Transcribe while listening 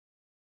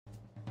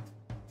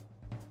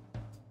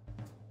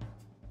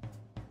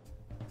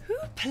Who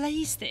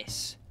plays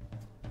this?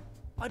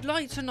 I'd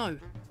like to know.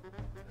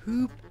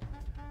 Who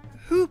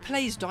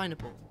plays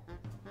DYNABALL?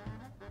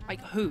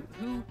 Like who?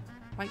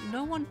 Like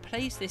no one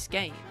plays this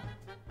game.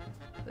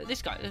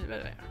 This guy,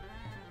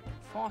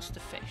 faster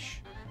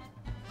fish.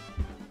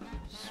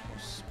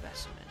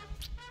 Specimen.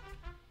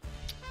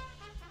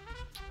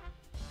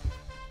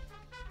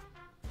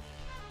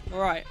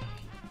 Alright,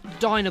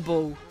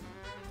 DYNABALL.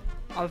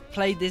 I've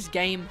played this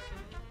game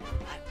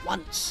like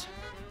once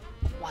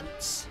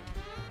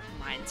in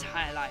my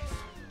entire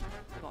life.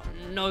 I've got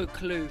no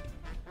clue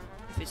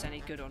if it's any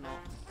good or not.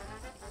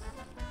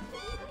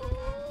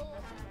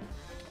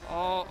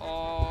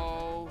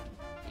 Uh-oh.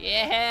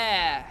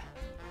 Yeah!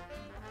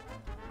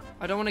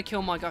 I don't want to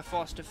kill my guy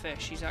Faster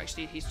Fish. He's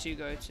too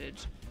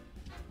goated.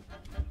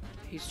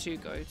 He's too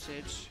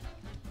goated.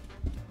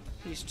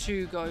 He's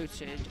too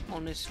goated,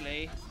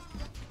 honestly.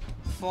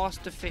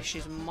 Faster Fish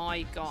is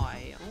my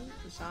guy. Oh,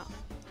 is that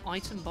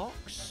item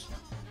box?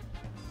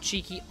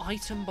 Cheeky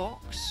item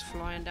box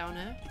flying down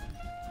here.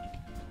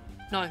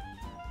 No.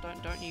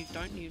 Don't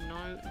you,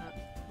 no.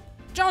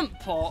 Jump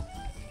pot!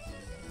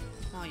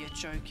 Oh, you're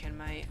joking,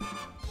 mate.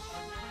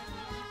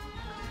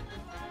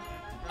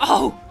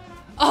 Oh!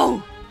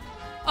 Oh!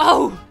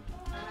 Oh!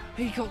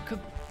 He got...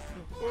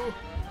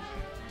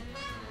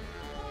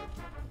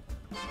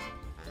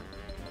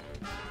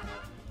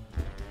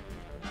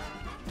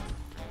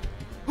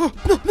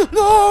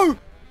 No!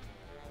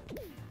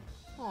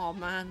 Oh,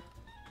 man.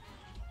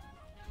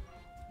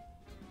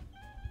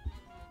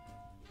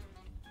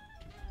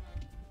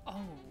 Oh,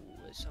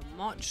 it's a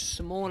much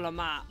smaller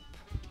map.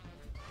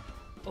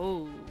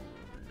 Oh,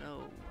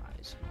 no, that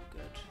is not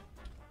good.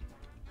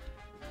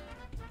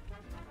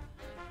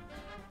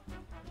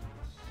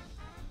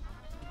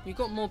 You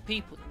got more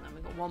people than them.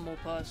 We got one more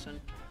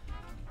person.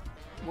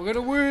 We're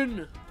gonna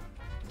win!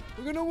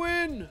 We're gonna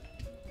win!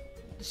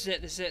 This is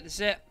it, this is it, this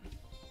is it.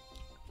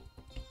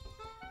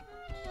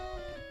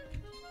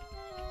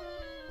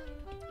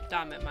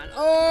 Damn it, man.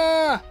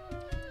 Ah!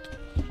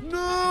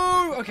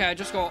 No! Okay, I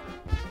just got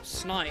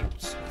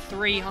sniped.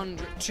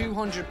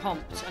 200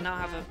 pumped, and now I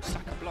have a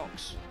stack of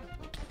blocks.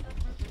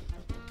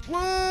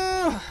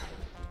 Whoa!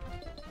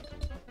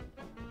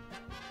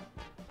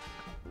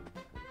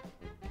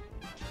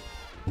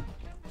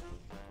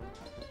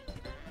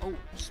 Oh,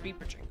 speed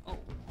bridging. Oh,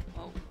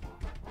 oh.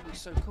 Oh,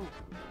 he's so cool.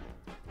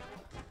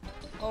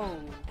 Oh,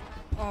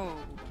 oh.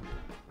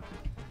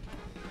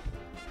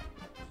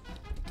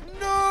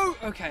 No!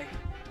 Okay.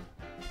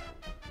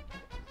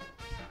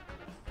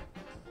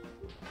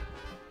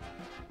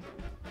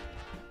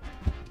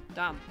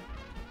 Damn.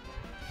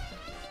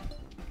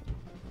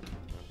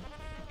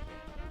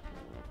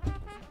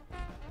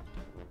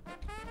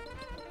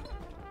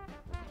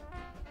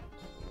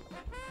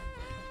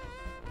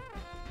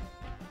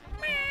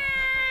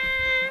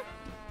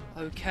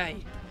 Okay.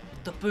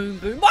 The boom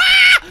boom.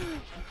 Ah!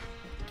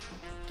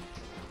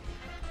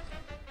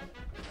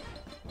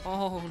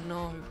 Oh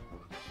no.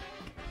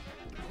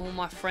 All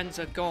my friends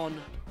are gone.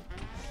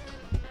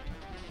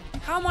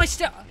 How am I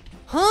still...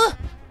 Huh?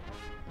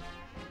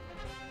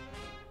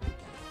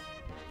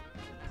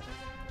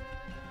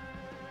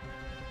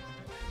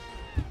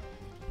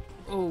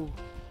 Oh,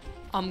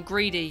 I'm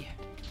greedy.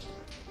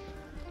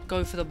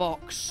 Go for the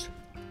box.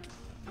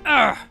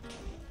 Urgh!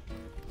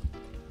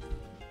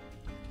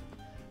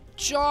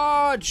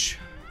 Charge!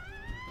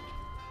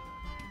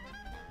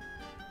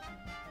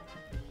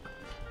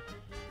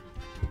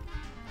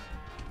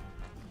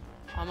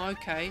 I'm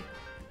okay.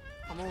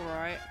 I'm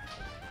alright.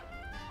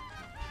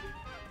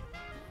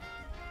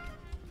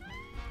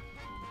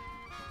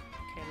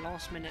 Okay,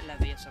 last minute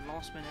levy. It's a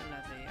last minute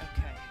levy.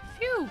 Okay.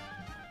 Phew!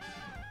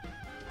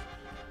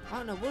 I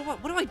don't know.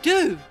 What do I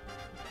do?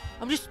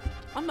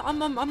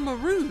 I'm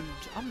marooned.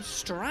 I'm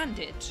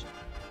stranded.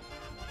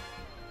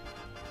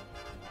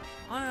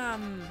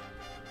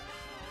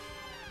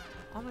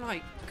 I'm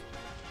like,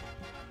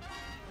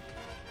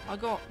 I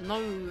got no,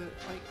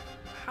 like,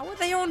 how are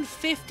they on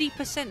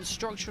 50%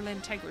 structural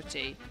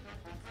integrity?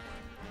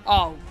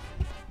 Oh.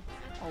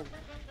 Oh.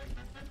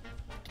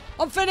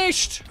 I'm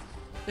finished!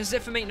 This is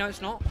it for me. No,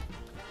 it's not.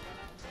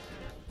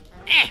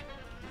 Eh!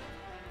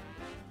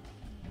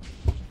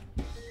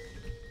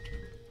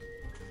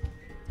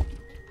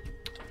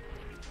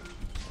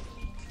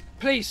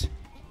 Please.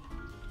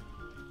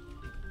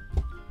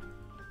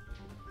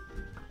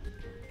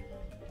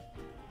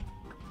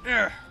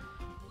 Urgh.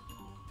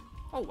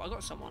 Oh, I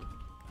got someone.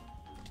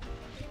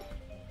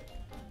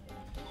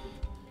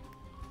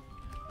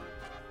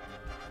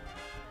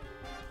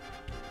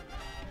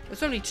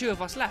 There's only 2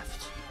 of us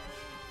left.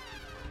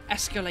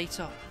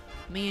 Escalator.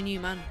 Me and you,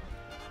 man.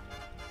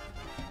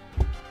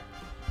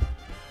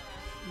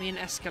 Me and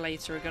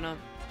Escalator are gonna...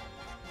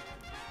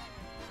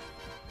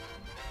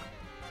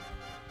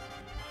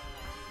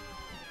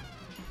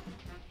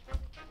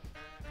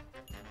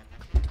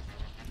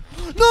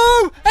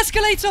 No!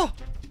 Escalator!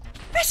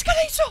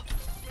 Escalator!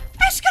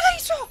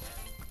 Escalator!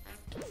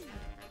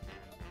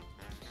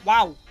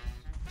 Wow.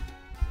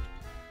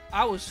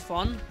 That was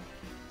fun.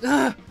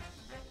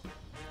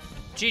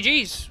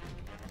 GG's.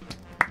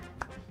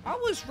 That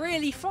was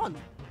really fun.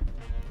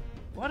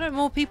 Why don't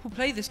more people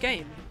play this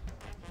game?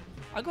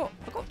 I got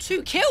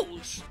 2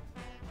 kills.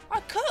 I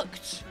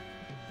cooked.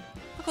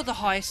 I got the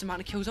highest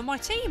amount of kills on my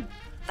team.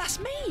 That's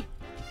me.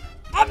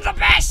 I'm the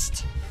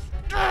best.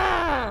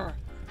 Grrr.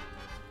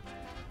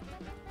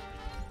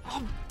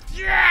 Oh,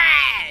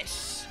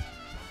 yes.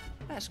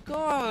 Let's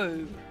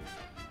go.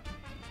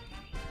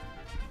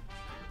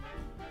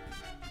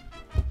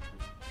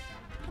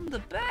 I'm the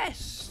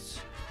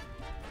best.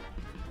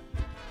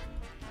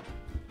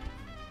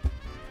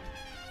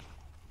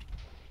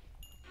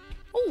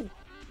 Oh,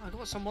 I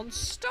got someone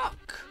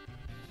stuck.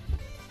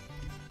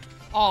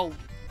 Oh,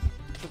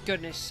 for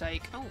goodness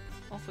sake. Oh,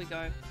 off we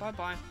go.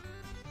 Bye-bye.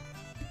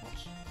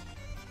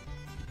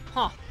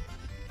 Huh.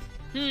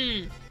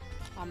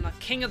 I'm the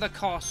king of the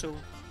castle.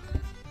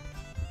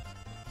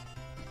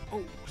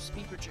 Oh,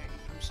 speed bridging.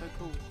 I'm so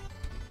cool.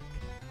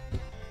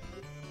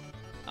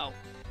 Oh.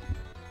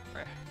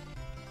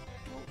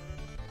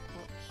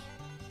 Whoops.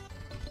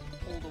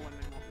 All the women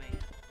want me.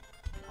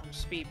 I'm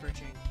speed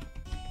bridging.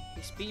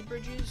 He speed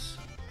bridges.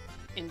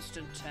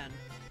 Instant 10.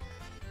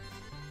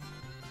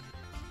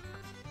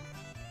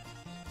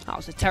 That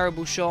was a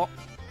terrible shot,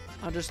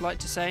 I'd just like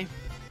to say.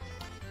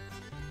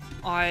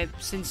 I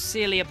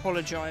sincerely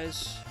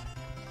apologise.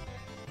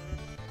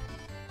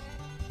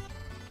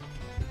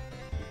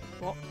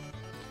 What?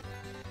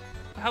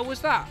 The hell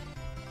was that?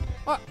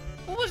 What?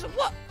 What was it?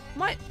 What?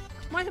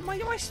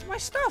 My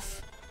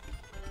stuff!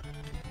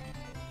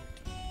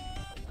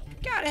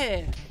 Get out of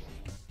here!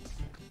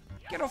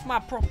 Get off my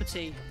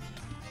property!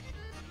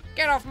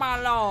 Get off my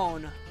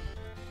lawn!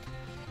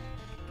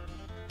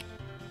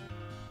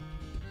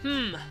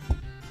 No!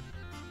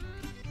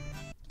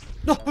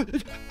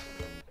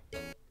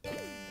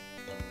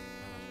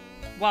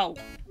 Wow.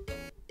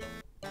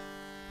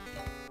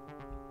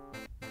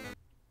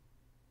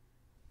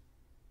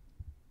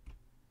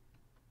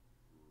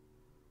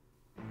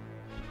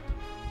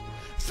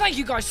 Thank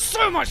you guys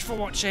so much for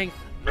watching.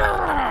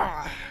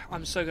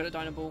 I'm so good at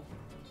DYNABALL.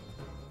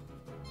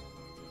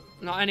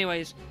 No,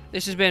 anyways,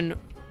 this has been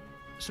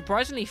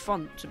surprisingly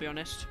fun, to be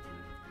honest.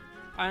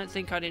 I don't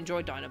think I'd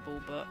enjoy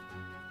DYNABALL, but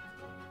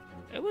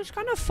it was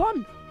kind of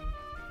fun.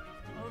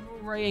 Overall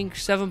rating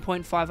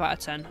 7.5 out of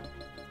 10.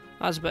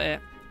 That's about it.